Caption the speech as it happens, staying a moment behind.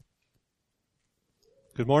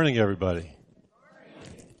Good morning, everybody.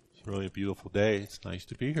 It's really a beautiful day. It's nice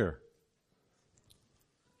to be here.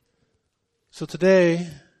 So today,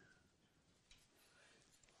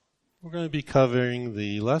 we're going to be covering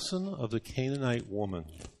the lesson of the Canaanite woman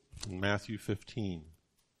in Matthew 15.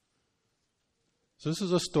 So this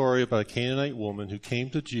is a story about a Canaanite woman who came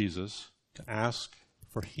to Jesus to ask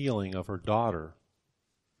for healing of her daughter.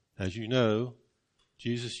 As you know,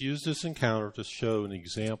 Jesus used this encounter to show an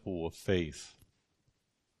example of faith.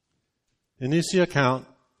 In this account,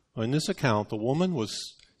 the woman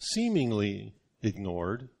was seemingly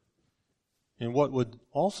ignored and what would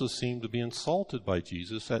also seem to be insulted by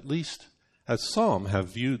Jesus, at least as some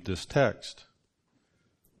have viewed this text.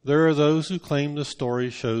 There are those who claim the story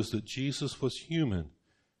shows that Jesus was human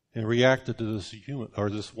and reacted to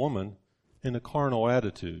this woman in a carnal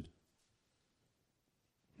attitude.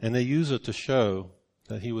 And they use it to show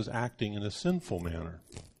that he was acting in a sinful manner.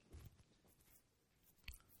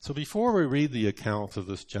 So before we read the account of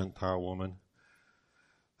this Gentile woman,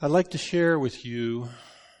 I'd like to share with you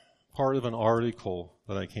part of an article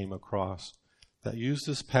that I came across that used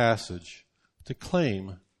this passage to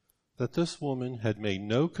claim that this woman had made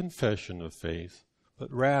no confession of faith,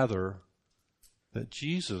 but rather that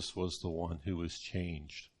Jesus was the one who was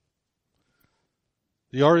changed.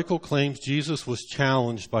 The article claims Jesus was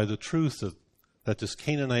challenged by the truth that this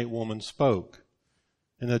Canaanite woman spoke,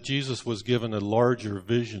 and that Jesus was given a larger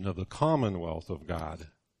vision of the commonwealth of God,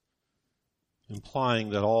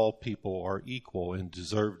 implying that all people are equal and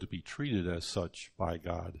deserve to be treated as such by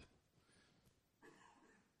God.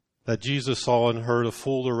 That Jesus saw and heard a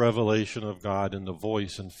fuller revelation of God in the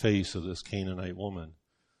voice and face of this Canaanite woman.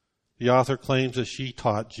 The author claims that she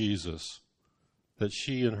taught Jesus that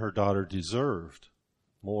she and her daughter deserved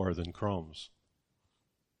more than crumbs.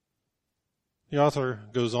 The author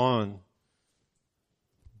goes on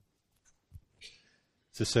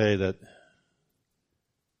to say that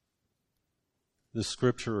this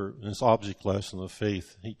scripture, this object lesson of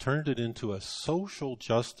faith, he turned it into a social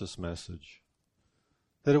justice message.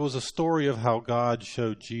 That it was a story of how God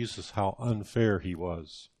showed Jesus how unfair he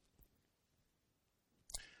was.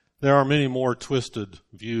 There are many more twisted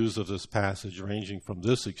views of this passage, ranging from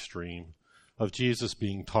this extreme of Jesus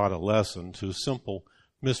being taught a lesson to a simple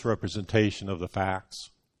misrepresentation of the facts,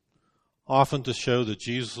 often to show that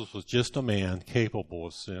Jesus was just a man capable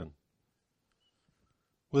of sin.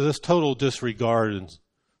 With this total disregard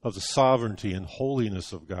of the sovereignty and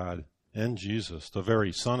holiness of God and Jesus, the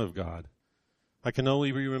very Son of God, I can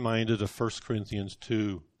only be reminded of 1 Corinthians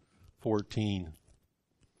 2:14.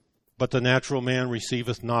 But the natural man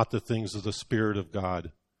receiveth not the things of the Spirit of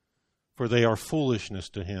God, for they are foolishness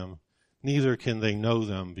to him, neither can they know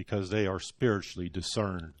them because they are spiritually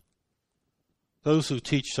discerned. Those who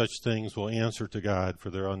teach such things will answer to God for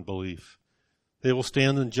their unbelief. They will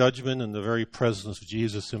stand in judgment in the very presence of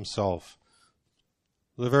Jesus himself,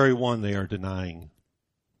 the very one they are denying.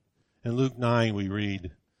 In Luke 9 we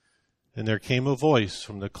read, "And there came a voice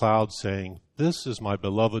from the cloud saying, 'This is my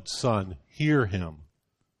beloved Son, hear him.'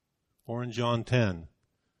 Or in John 10,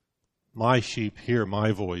 'My sheep hear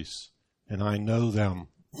my voice, and I know them,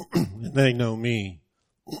 and they know me.'"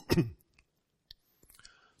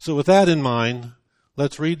 So with that in mind,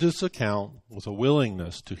 let's read this account with a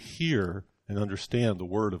willingness to hear and understand the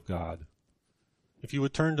Word of God. If you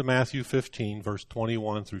would turn to Matthew 15, verse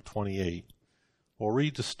 21 through 28, we'll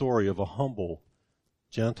read the story of a humble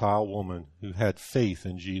Gentile woman who had faith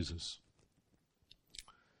in Jesus.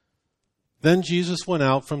 Then Jesus went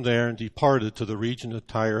out from there and departed to the region of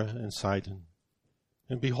Tyre and Sidon.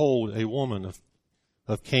 And behold, a woman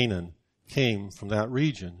of Canaan came from that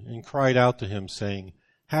region and cried out to him, saying,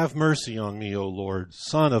 "Have mercy on me, O Lord,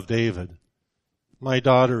 Son of David. My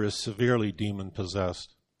daughter is severely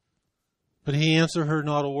demon-possessed." But he answered her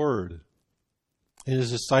not a word. And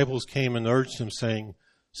his disciples came and urged him, saying,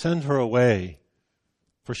 "Send her away,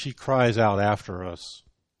 for she cries out after us."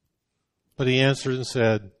 But he answered and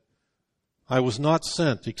said, "I was not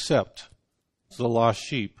sent except to the lost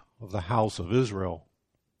sheep of the house of Israel."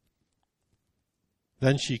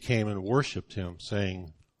 Then she came and worshipped him,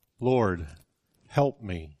 saying, "Lord, help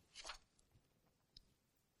me."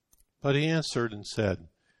 But he answered and said,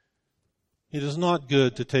 "It is not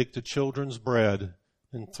good to take the children's bread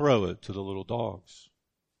and throw it to the little dogs."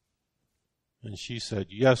 And she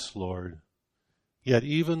said, "Yes, Lord, yet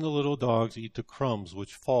even the little dogs eat the crumbs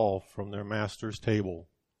which fall from their master's table."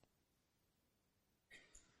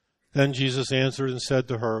 Then Jesus answered and said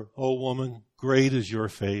to her, "O woman, great is your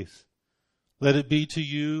faith. Let it be to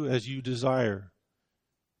you as you desire."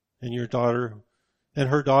 And her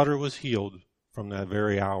daughter was healed from that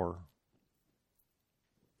very hour.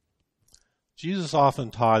 Jesus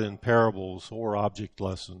often taught in parables or object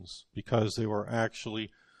lessons because they were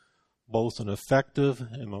actually both an effective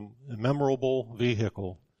and a memorable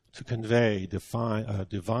vehicle to convey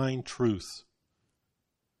divine truth.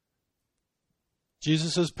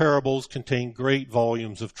 Jesus' parables contain great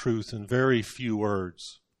volumes of truth in very few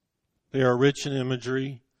words. They are rich in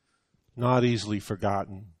imagery, not easily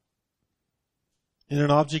forgotten. In an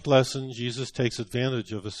object lesson, Jesus takes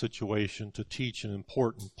advantage of a situation to teach an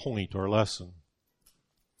important point or lesson.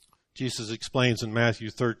 Jesus explains in Matthew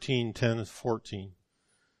 13:10-14.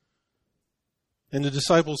 And the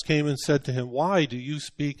disciples came and said to him, "Why do you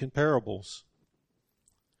speak in parables?"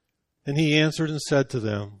 And he answered and said to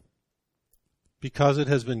them, "Because it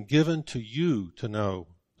has been given to you to know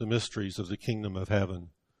the mysteries of the kingdom of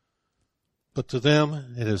heaven, but to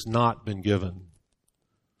them it has not been given.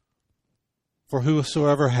 For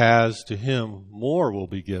whosoever has, to him more will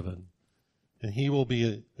be given, and he will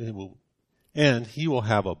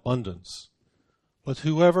have abundance. But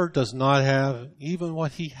whoever does not have, even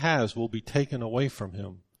what he has will be taken away from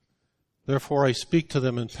him. Therefore I speak to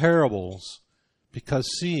them in parables, because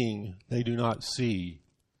seeing they do not see,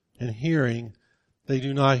 and hearing they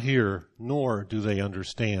do not hear, nor do they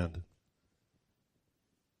understand.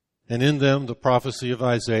 And in them the prophecy of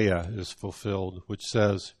Isaiah is fulfilled, which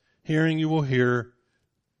says, Hearing you will hear,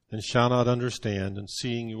 and shall not understand, and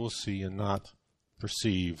seeing you will see, and not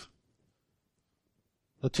perceive."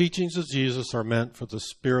 The teachings of Jesus are meant for the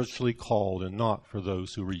spiritually called and not for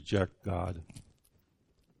those who reject God.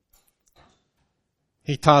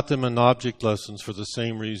 He taught them in object lessons for the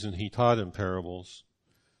same reason he taught in parables.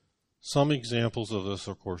 Some examples of this,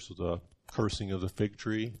 of course, are the cursing of the fig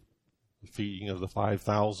tree, the feeding of the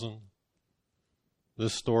 5,000.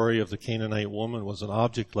 This story of the Canaanite woman was an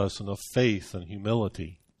object lesson of faith and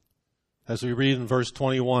humility. As we read in verse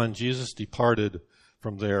 21, Jesus departed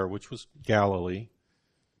from there, which was Galilee,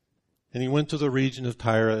 and he went to the region of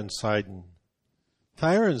Tyre and Sidon.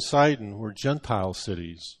 Tyre and Sidon were Gentile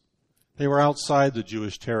cities. They were outside the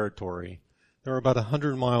Jewish territory. They were about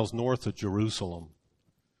 100 miles north of Jerusalem.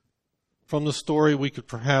 From the story, we could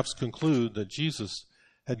perhaps conclude that Jesus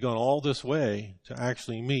had gone all this way to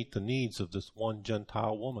actually meet the needs of this one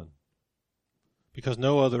Gentile woman, because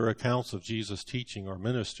no other accounts of Jesus' teaching or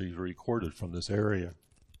ministry were recorded from this area.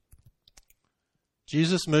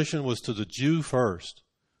 Jesus' mission was to the Jew first,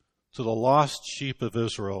 to the lost sheep of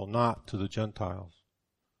Israel, not to the Gentiles.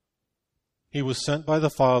 He was sent by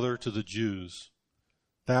the Father to the Jews.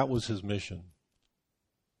 That was his mission.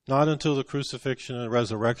 Not until the crucifixion and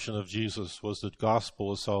resurrection of Jesus was the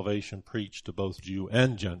gospel of salvation preached to both Jew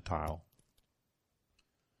and Gentile.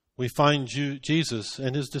 We find Jesus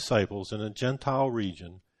and his disciples in a Gentile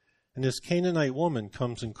region, and this Canaanite woman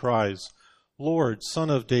comes and cries, "Lord, Son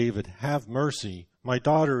of David, have mercy. My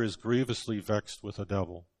daughter is grievously vexed with a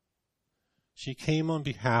devil." She came on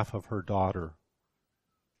behalf of her daughter.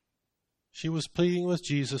 She was pleading with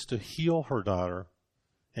Jesus to heal her daughter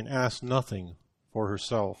and asked nothing for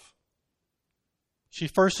herself. She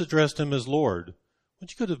first addressed him as Lord,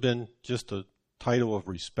 which could have been just a title of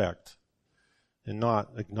respect and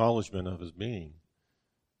not acknowledgement of his being.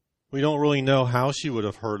 We don't really know how she would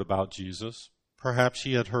have heard about Jesus. Perhaps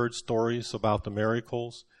she had heard stories about the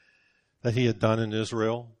miracles that he had done in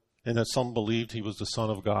Israel and that some believed he was the Son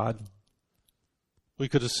of God. We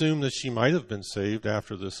could assume that she might have been saved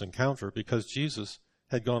after this encounter because Jesus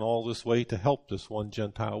had gone all this way to help this one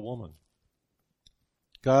Gentile woman.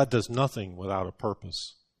 God does nothing without a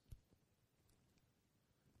purpose.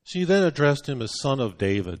 She then addressed him as Son of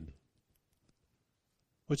David,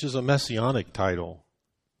 which is a messianic title,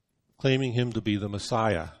 claiming him to be the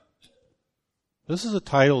Messiah. This is a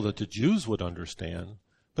title that the Jews would understand,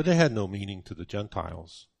 but it had no meaning to the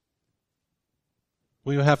Gentiles.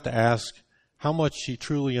 We would have to ask how much she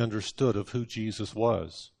truly understood of who Jesus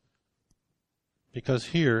was. Because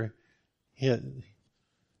here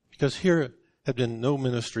had been no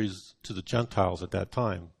ministries to the Gentiles at that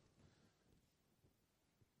time.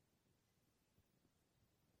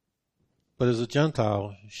 But as a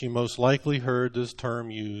Gentile, she most likely heard this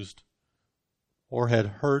term used or had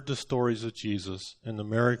heard the stories of Jesus and the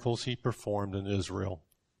miracles he performed in Israel.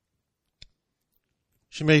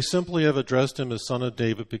 She may simply have addressed him as Son of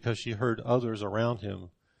David because she heard others around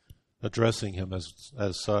him addressing him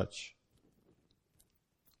as such.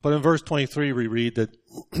 But in verse 23 we read that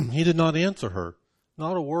he did not answer her,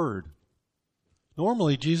 not a word.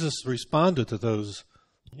 Normally Jesus responded to those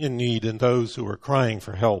in need and those who were crying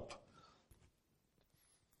for help.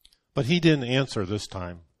 But he didn't answer this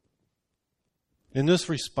time. In this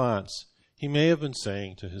response, he may have been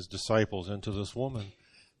saying to his disciples and to this woman,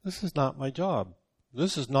 "This is not my job.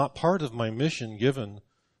 This is not part of my mission given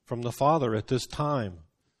from the Father at this time.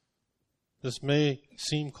 This may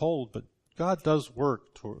seem cold, but God does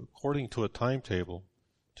work according to a timetable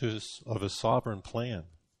of His sovereign plan.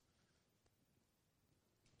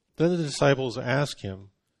 Then the disciples ask Him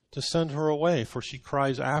to send her away, for she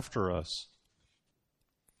cries after us.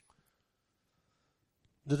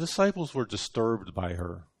 The disciples were disturbed by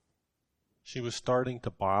her. She was starting to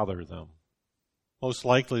bother them. Most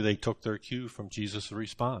likely they took their cue from Jesus'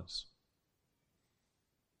 response.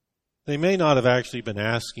 They may not have actually been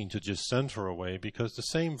asking to just send her away, because the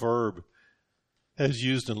same verb as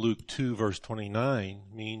used in Luke 2, verse 29,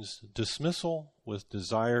 means dismissal with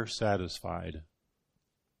desire satisfied.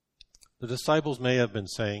 The disciples may have been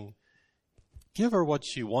saying, give her what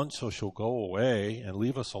she wants so she'll go away and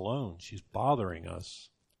leave us alone. She's bothering us.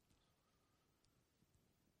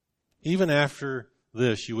 Even after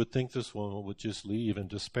this, you would think this woman would just leave in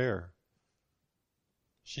despair.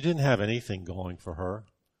 She didn't have anything going for her.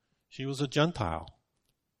 She was a Gentile,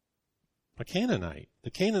 a Canaanite. The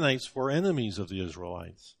Canaanites were enemies of the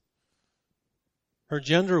Israelites. Her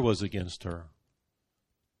gender was against her.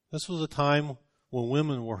 This was a time when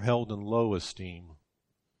women were held in low esteem.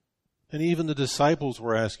 And even the disciples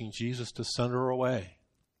were asking Jesus to send her away.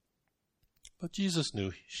 But Jesus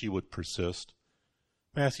knew she would persist.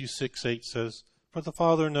 Matthew 6:8 says, for the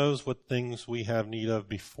Father knows what things we have need of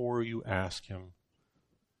before you ask Him.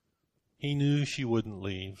 He knew she wouldn't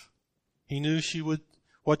leave. He knew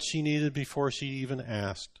what she needed before she even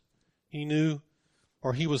asked. He knew,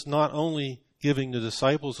 or He was not only giving the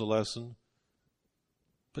disciples a lesson,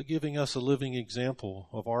 but giving us a living example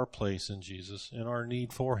of our place in Jesus and our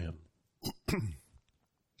need for Him.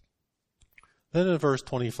 Then in verse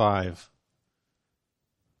 25,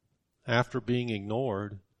 after being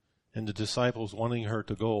ignored and the disciples wanting her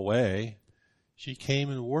to go away, she came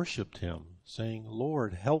and worshipped Him, saying,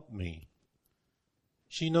 Lord, help me.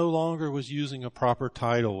 She no longer was using a proper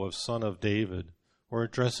title of Son of David or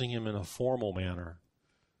addressing Him in a formal manner,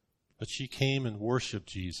 but she came and worshipped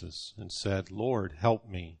Jesus and said, Lord, help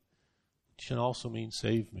me. It can also mean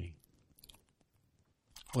save me.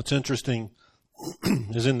 What's interesting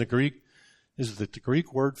is that the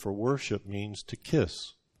Greek word for worship means to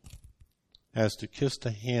kiss, as to kiss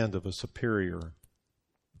the hand of a superior.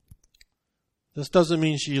 This doesn't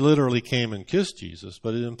mean she literally came and kissed Jesus,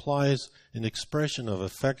 but it implies an expression of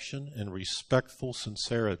affection and respectful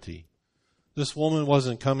sincerity. This woman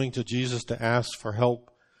wasn't coming to Jesus to ask for help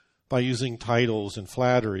by using titles and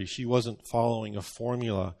flattery. She wasn't following a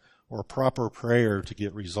formula or a proper prayer to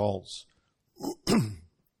get results.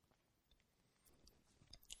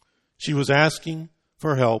 She was asking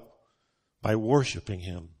for help by worshiping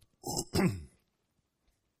Him.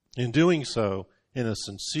 In doing so, in a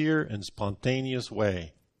sincere and spontaneous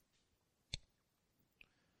way.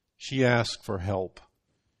 She asked for help.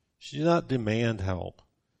 She did not demand help.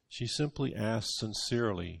 She simply asked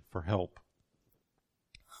sincerely for help.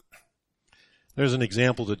 There's an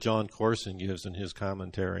example that John Corson gives in his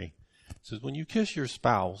commentary. He says, when you kiss your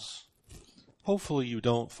spouse, hopefully you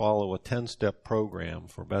don't follow a 10-step program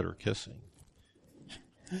for better kissing.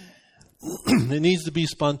 It needs to be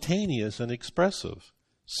spontaneous and expressive,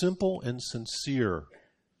 simple and sincere.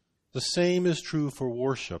 The same is true for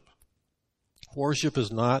worship. Worship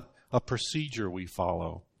is not a procedure we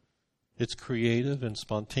follow. It's creative and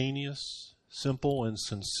spontaneous, simple and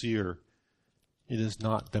sincere. It is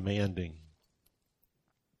not demanding.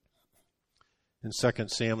 In 2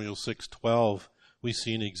 Samuel 6:12, we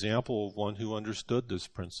see an example of one who understood this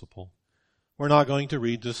principle. We're not going to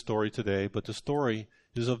read this story today, but the story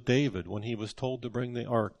is of David when he was told to bring the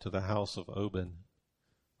ark to the house of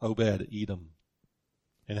Obed-Edom,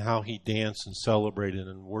 and how he danced and celebrated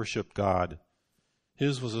and worshiped God.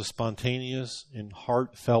 His was a spontaneous and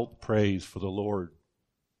heartfelt praise for the Lord.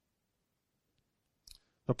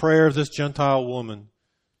 The prayer of this Gentile woman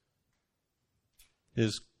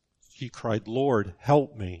is, she cried, Lord,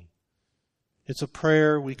 help me. It's a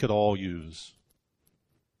prayer we could all use.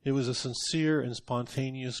 It was a sincere and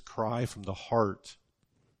spontaneous cry from the heart.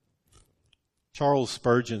 Charles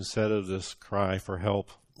Spurgeon said of this cry for help,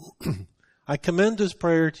 I commend this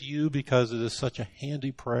prayer to you because it is such a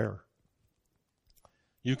handy prayer.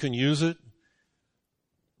 You can use it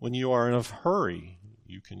when you are in a hurry.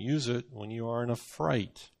 You can use it when you are in a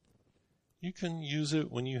fright. You can use it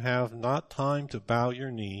when you have not time to bow your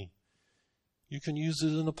knee. You can use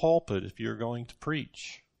it in the pulpit if you're going to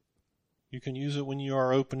preach. You can use it when you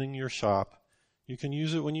are opening your shop. You can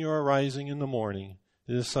use it when you are rising in the morning.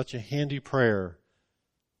 It is such a handy prayer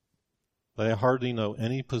that I hardly know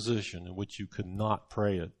any position in which you could not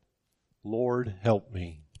pray it. Lord, help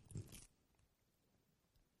me.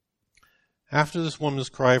 After this woman's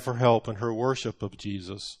cry for help and her worship of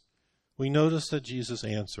Jesus, we notice that Jesus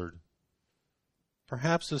answered.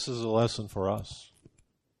 Perhaps this is a lesson for us.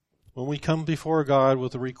 When we come before God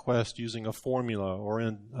with a request using a formula or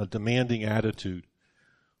in a demanding attitude,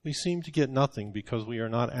 we seem to get nothing because we are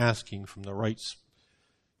not asking from the right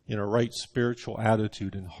spiritual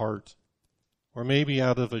attitude and heart, or maybe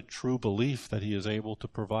out of a true belief that He is able to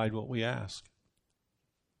provide what we ask.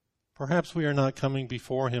 Perhaps we are not coming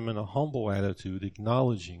before Him in a humble attitude,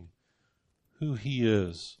 acknowledging who He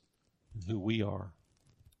is and who we are.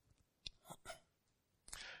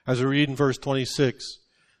 As we read in verse 26,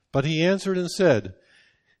 but He answered and said,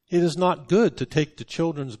 "It is not good to take the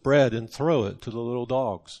children's bread and throw it to the little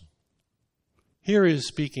dogs." Here He is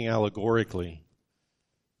speaking allegorically.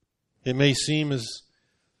 It may seem as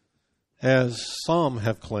some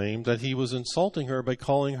have claimed that He was insulting her by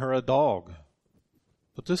calling her a dog.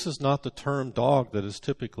 But this is not the term dog that is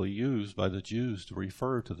typically used by the Jews to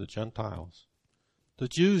refer to the Gentiles. The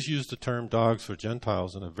Jews used the term dogs for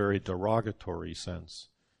Gentiles in a very derogatory sense.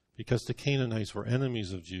 Because the Canaanites were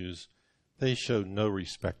enemies of Jews, they showed no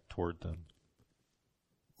respect toward them.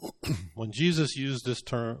 When Jesus used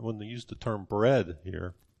the term bread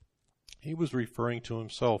here, He was referring to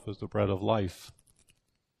Himself as the bread of life.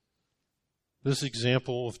 This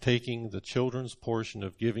example of taking the children's portion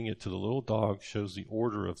of giving it to the little dog shows the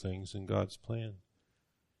order of things in God's plan.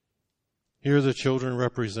 Here the children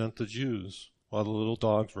represent the Jews, while the little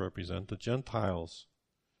dogs represent the Gentiles.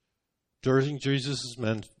 During Jesus'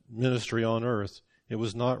 ministry on earth, it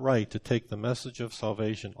was not right to take the message of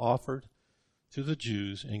salvation offered to the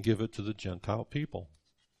Jews and give it to the Gentile people.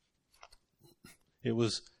 It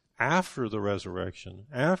was after the resurrection,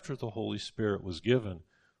 after the Holy Spirit was given,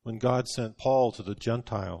 when God sent Paul to the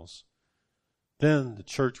Gentiles. Then the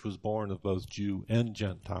church was born of both Jew and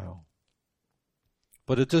Gentile.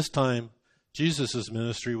 But at this time, Jesus'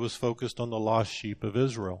 ministry was focused on the lost sheep of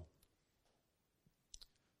Israel.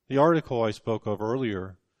 The article I spoke of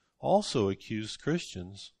earlier also accused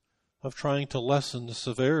Christians of trying to lessen the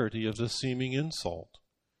severity of this seeming insult,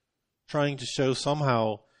 trying to show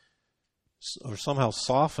somehow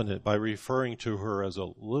soften it by referring to her as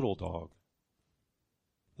a little dog.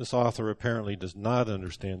 This author apparently does not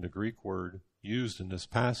understand the Greek word used in this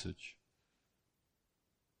passage,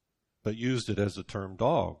 but used it as the term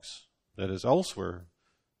dogs, that is elsewhere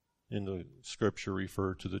in the scripture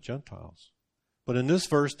referred to the Gentiles. But in this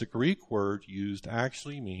verse, the Greek word used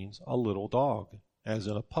actually means a little dog, as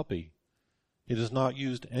in a puppy. It is not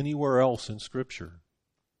used anywhere else in Scripture.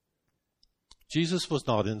 Jesus was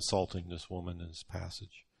not insulting this woman in this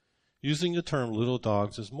passage. Using the term little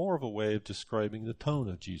dogs is more of a way of describing the tone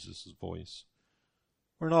of Jesus' voice.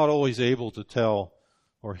 We're not always able to tell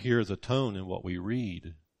or hear the tone in what we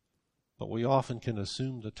read, but we often can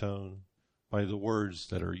assume the tone by the words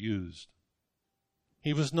that are used.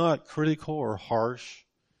 He was not critical or harsh.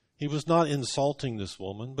 He was not insulting this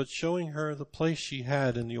woman, but showing her the place she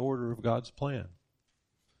had in the order of God's plan.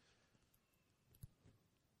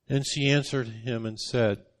 And she answered him and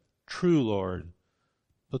said, "True, Lord,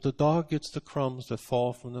 but the dog gets the crumbs that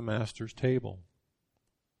fall from the master's table."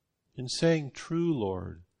 In saying, "True,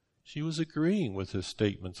 Lord," she was agreeing with his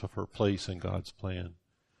statements of her place in God's plan.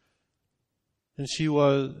 And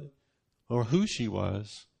who she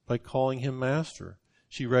was, by calling him master.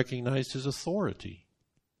 She recognized his authority.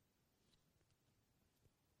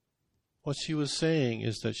 What she was saying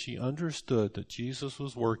is that she understood that Jesus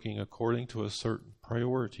was working according to a certain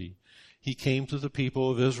priority. He came to the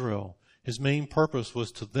people of Israel. His main purpose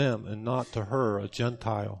was to them and not to her, a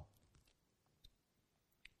Gentile.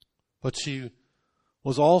 But she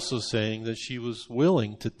was also saying that she was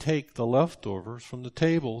willing to take the leftovers from the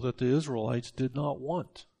table that the Israelites did not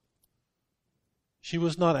want. She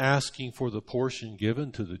was not asking for the portion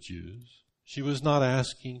given to the Jews. She was not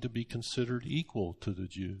asking to be considered equal to the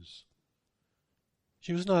Jews.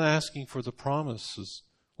 She was not asking for the promises,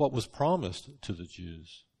 what was promised to the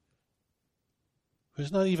Jews. She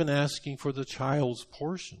was not even asking for the child's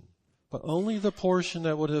portion, but only the portion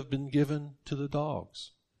that would have been given to the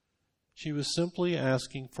dogs. She was simply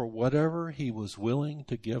asking for whatever he was willing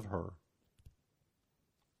to give her.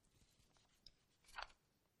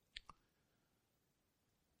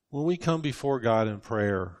 When we come before God in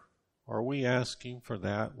prayer, are we asking for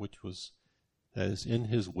that that is in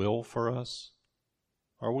His will for us?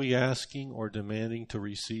 Are we asking or demanding to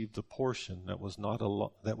receive the portion that was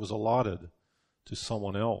allotted to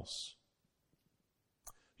someone else?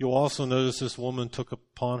 You'll also notice this woman took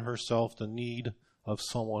upon herself the need of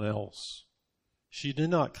someone else. She did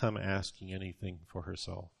not come asking anything for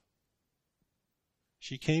herself.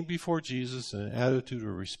 She came before Jesus in an attitude of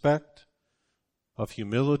respect, of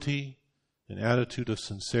humility, an attitude of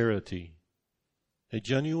sincerity, a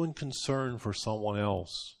genuine concern for someone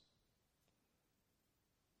else.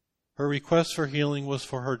 Her request for healing was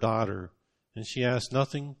for her daughter, and she asked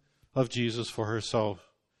nothing of Jesus for herself.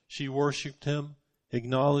 She worshiped him,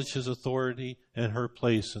 acknowledged his authority and her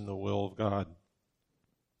place in the will of God.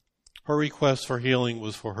 Her request for healing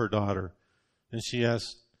was for her daughter, and she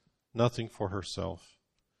asked nothing for herself.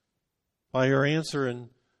 By her answer in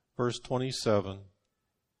verse 27,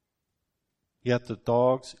 yet the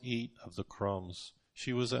dogs eat of the crumbs,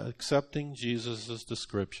 she was accepting Jesus'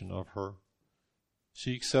 description of her.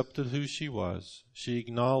 She accepted who she was. She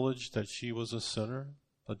acknowledged that she was a sinner,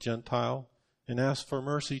 a Gentile, and asked for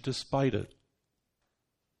mercy despite it.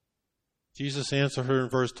 Jesus answered her in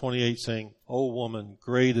verse 28 saying, O woman,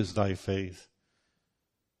 great is thy faith.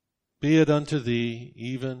 Be it unto thee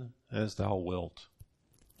even as thou wilt.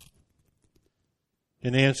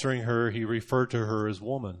 In answering her, he referred to her as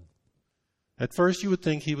woman. At first you would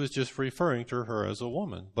think he was just referring to her as a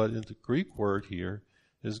woman, but in the Greek word here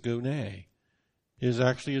is gone. It is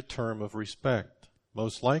actually a term of respect.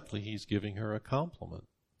 Most likely he's giving her a compliment.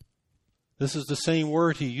 This is the same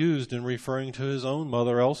word he used in referring to his own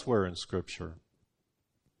mother elsewhere in Scripture.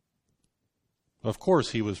 Of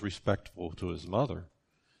course, he was respectful to his mother.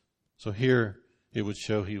 So here it would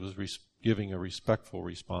show he was giving a respectful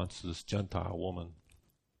response to this Gentile woman.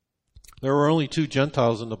 There were only 2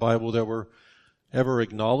 Gentiles in the Bible that were ever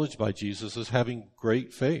acknowledged by Jesus as having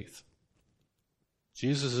great faith.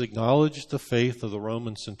 Jesus acknowledged the faith of the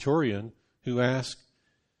Roman centurion who asked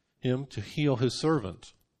him to heal his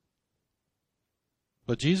servant.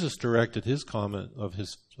 But Jesus directed his comment of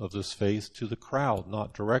this faith to the crowd,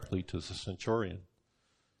 not directly to the centurion.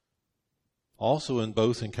 Also in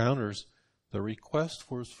both encounters, the request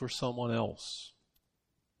was for someone else.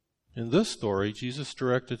 In this story, Jesus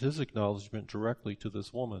directed his acknowledgement directly to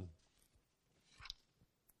this woman.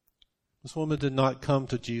 This woman did not come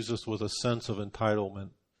to Jesus with a sense of entitlement.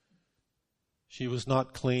 She was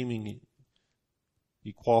not claiming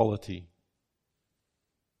equality.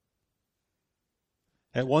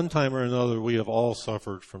 At one time or another, we have all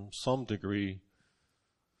suffered from some degree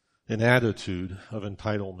an attitude of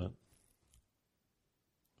entitlement.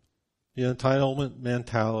 The entitlement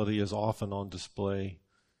mentality is often on display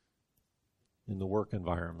in the work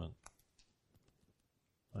environment.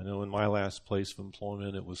 I know in my last place of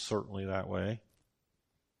employment, it was certainly that way.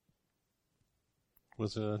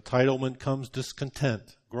 With entitlement comes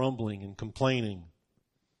discontent, grumbling, and complaining.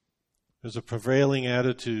 There's a prevailing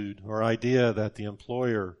attitude or idea that the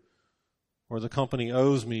employer or the company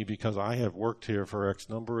owes me because I have worked here for X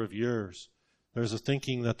number of years. There's a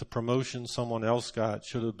thinking that the promotion someone else got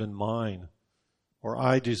should have been mine, or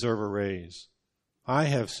I deserve a raise. I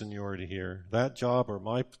have seniority here. That job or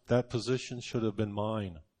that position should have been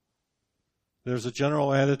mine. There's a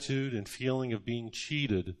general attitude and feeling of being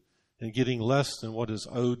cheated and getting less than what is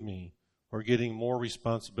owed me, or getting more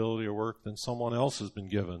responsibility or work than someone else has been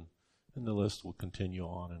given. And the list will continue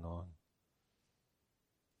on and on.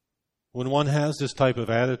 When one has this type of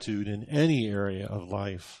attitude in any area of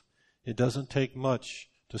life, it doesn't take much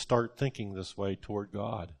to start thinking this way toward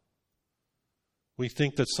God. We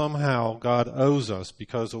think that somehow God owes us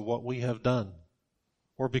because of what we have done,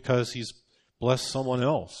 or because he's blessed someone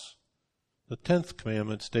else. The 10th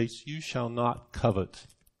commandment states, you shall not covet.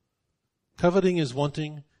 Coveting is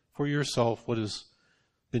wanting for yourself what has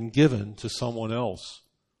been given to someone else.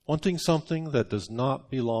 Wanting something that does not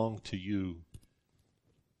belong to you.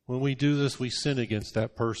 When we do this, we sin against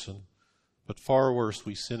that person. But far worse,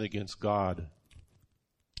 we sin against God.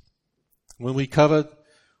 When we covet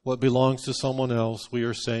what belongs to someone else, we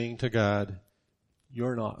are saying to God,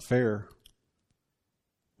 you're not fair.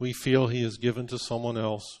 We feel he has given to someone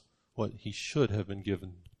else what should have been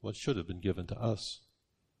given to us.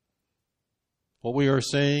 What we are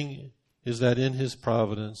saying is that in his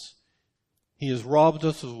providence, he has robbed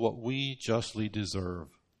us of what we justly deserve.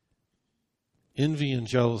 Envy and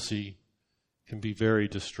jealousy can be very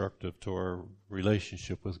destructive to our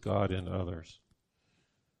relationship with God and others.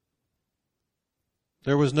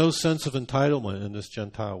 There was no sense of entitlement in this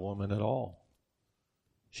Gentile woman at all.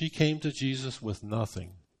 She came to Jesus with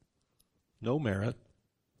nothing. No merit,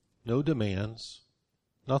 no demands,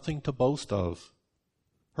 nothing to boast of.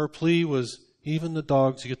 Her plea was, even the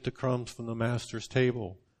dogs get the crumbs from the master's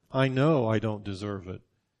table. I know I don't deserve it,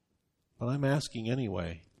 but I'm asking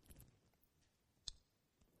anyway.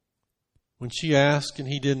 When she asked and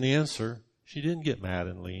he didn't answer, she didn't get mad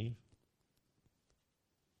and leave.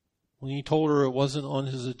 When he told her it wasn't on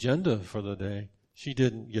his agenda for the day, she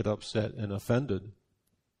didn't get upset and offended.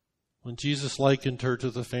 When Jesus likened her to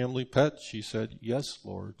the family pet, she said, "Yes,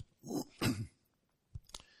 Lord."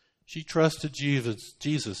 She trusted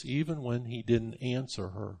Jesus even when he didn't answer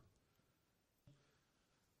her.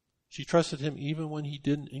 She trusted him even when he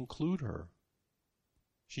didn't include her.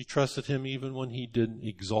 She trusted him even when he didn't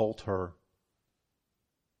exalt her.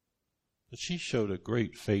 But she showed a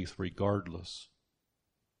great faith regardless.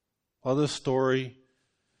 While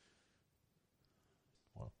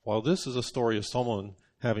this is a story of someone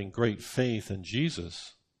having great faith in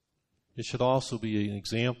Jesus, it should also be an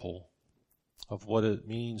example of what it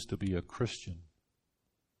means to be a Christian.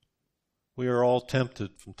 We are all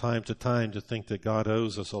tempted from time to time to think that God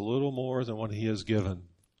owes us a little more than what he has given.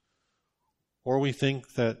 Or we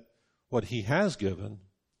think that what he has given,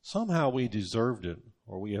 somehow we deserved it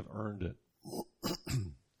or we have earned it.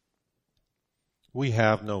 We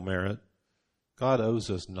have no merit. God owes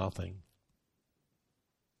us nothing.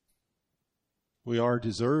 We are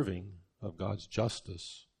deserving of God's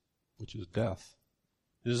justice, which is death.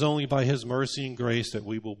 It is only by his mercy and grace that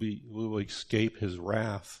we will escape his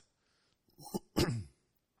wrath.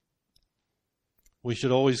 We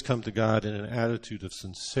should always come to God in an attitude of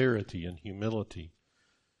sincerity and humility.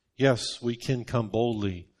 Yes, we can come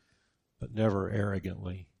boldly, but never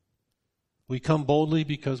arrogantly. We come boldly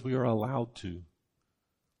because we are allowed to.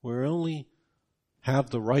 We only have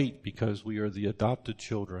the right because we are the adopted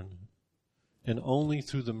children. And only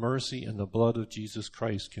through the mercy and the blood of Jesus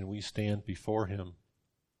Christ can we stand before him.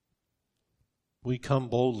 We come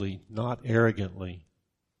boldly, not arrogantly,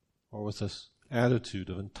 or with this attitude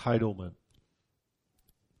of entitlement.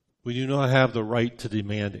 We do not have the right to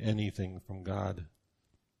demand anything from God.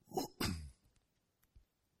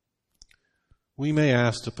 We may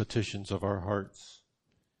ask the petitions of our hearts,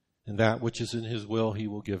 and that which is in his will he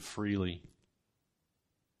will give freely.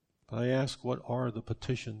 But I ask, what are the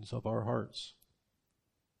petitions of our hearts?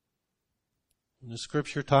 When the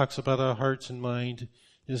scripture talks about our hearts and mind,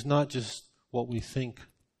 it is not just what we think,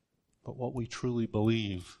 but what we truly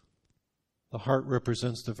believe. The heart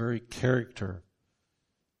represents the very character.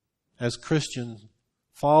 As Christian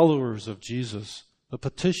followers of Jesus, the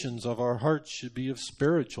petitions of our hearts should be of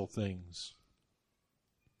spiritual things.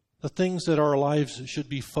 The things that our lives should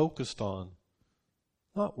be focused on.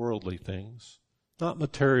 Not worldly things, not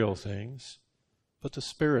material things, but the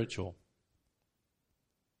spiritual.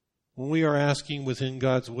 When we are asking within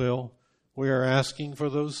God's will, we are asking for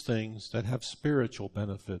those things that have spiritual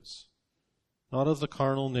benefits, not of the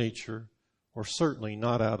carnal nature, or certainly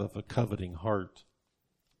not out of a coveting heart.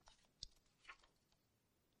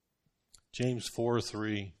 James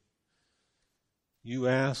 4:3, you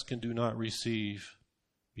ask and do not receive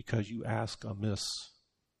because you ask amiss,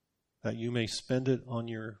 that you may spend it on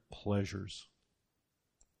your pleasures.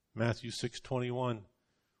 Matthew 6:21,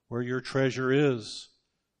 where your treasure is,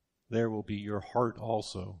 there will be your heart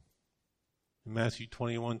also. And Matthew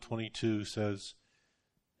 21:22 says,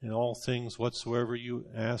 in all things whatsoever you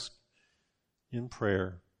ask in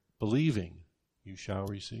prayer, believing, you shall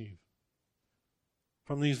receive.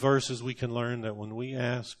 From these verses we can learn that when we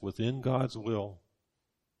ask within God's will,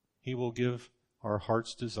 he will give our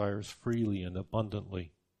heart's desires freely and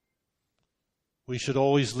abundantly. We should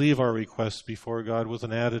always leave our requests before God with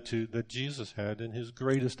an attitude that Jesus had in his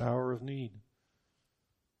greatest hour of need.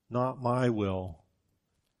 Not my will,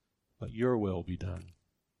 but your will be done.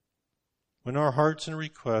 When our hearts and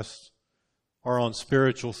requests are on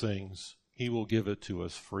spiritual things, he will give it to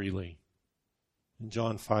us freely. In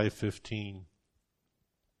John 5:15,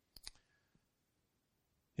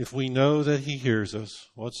 if we know that he hears us,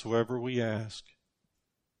 whatsoever we ask,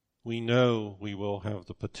 we know we will have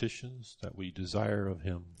the petitions that we desire of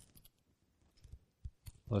him.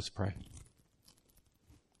 Let's pray.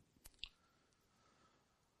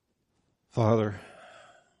 Father,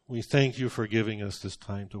 we thank you for giving us this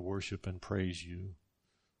time to worship and praise you.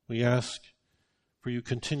 We ask for your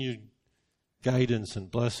continued guidance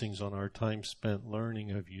and blessings on our time spent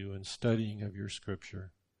learning of you and studying of your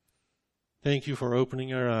scripture. Thank you for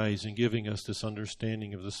opening our eyes and giving us this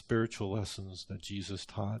understanding of the spiritual lessons that Jesus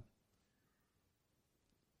taught.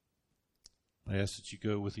 I ask that you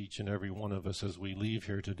go with each and every one of us as we leave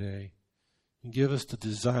here today and give us the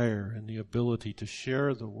desire and the ability to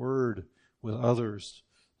share the word with others,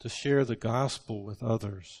 to share the gospel with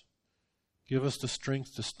others. Give us the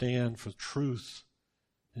strength to stand for truth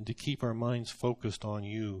and to keep our minds focused on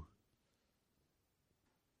you.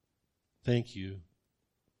 Thank you.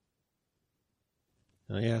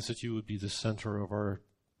 And I ask that you would be the center of our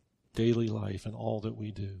daily life and all that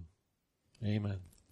we do. Amen.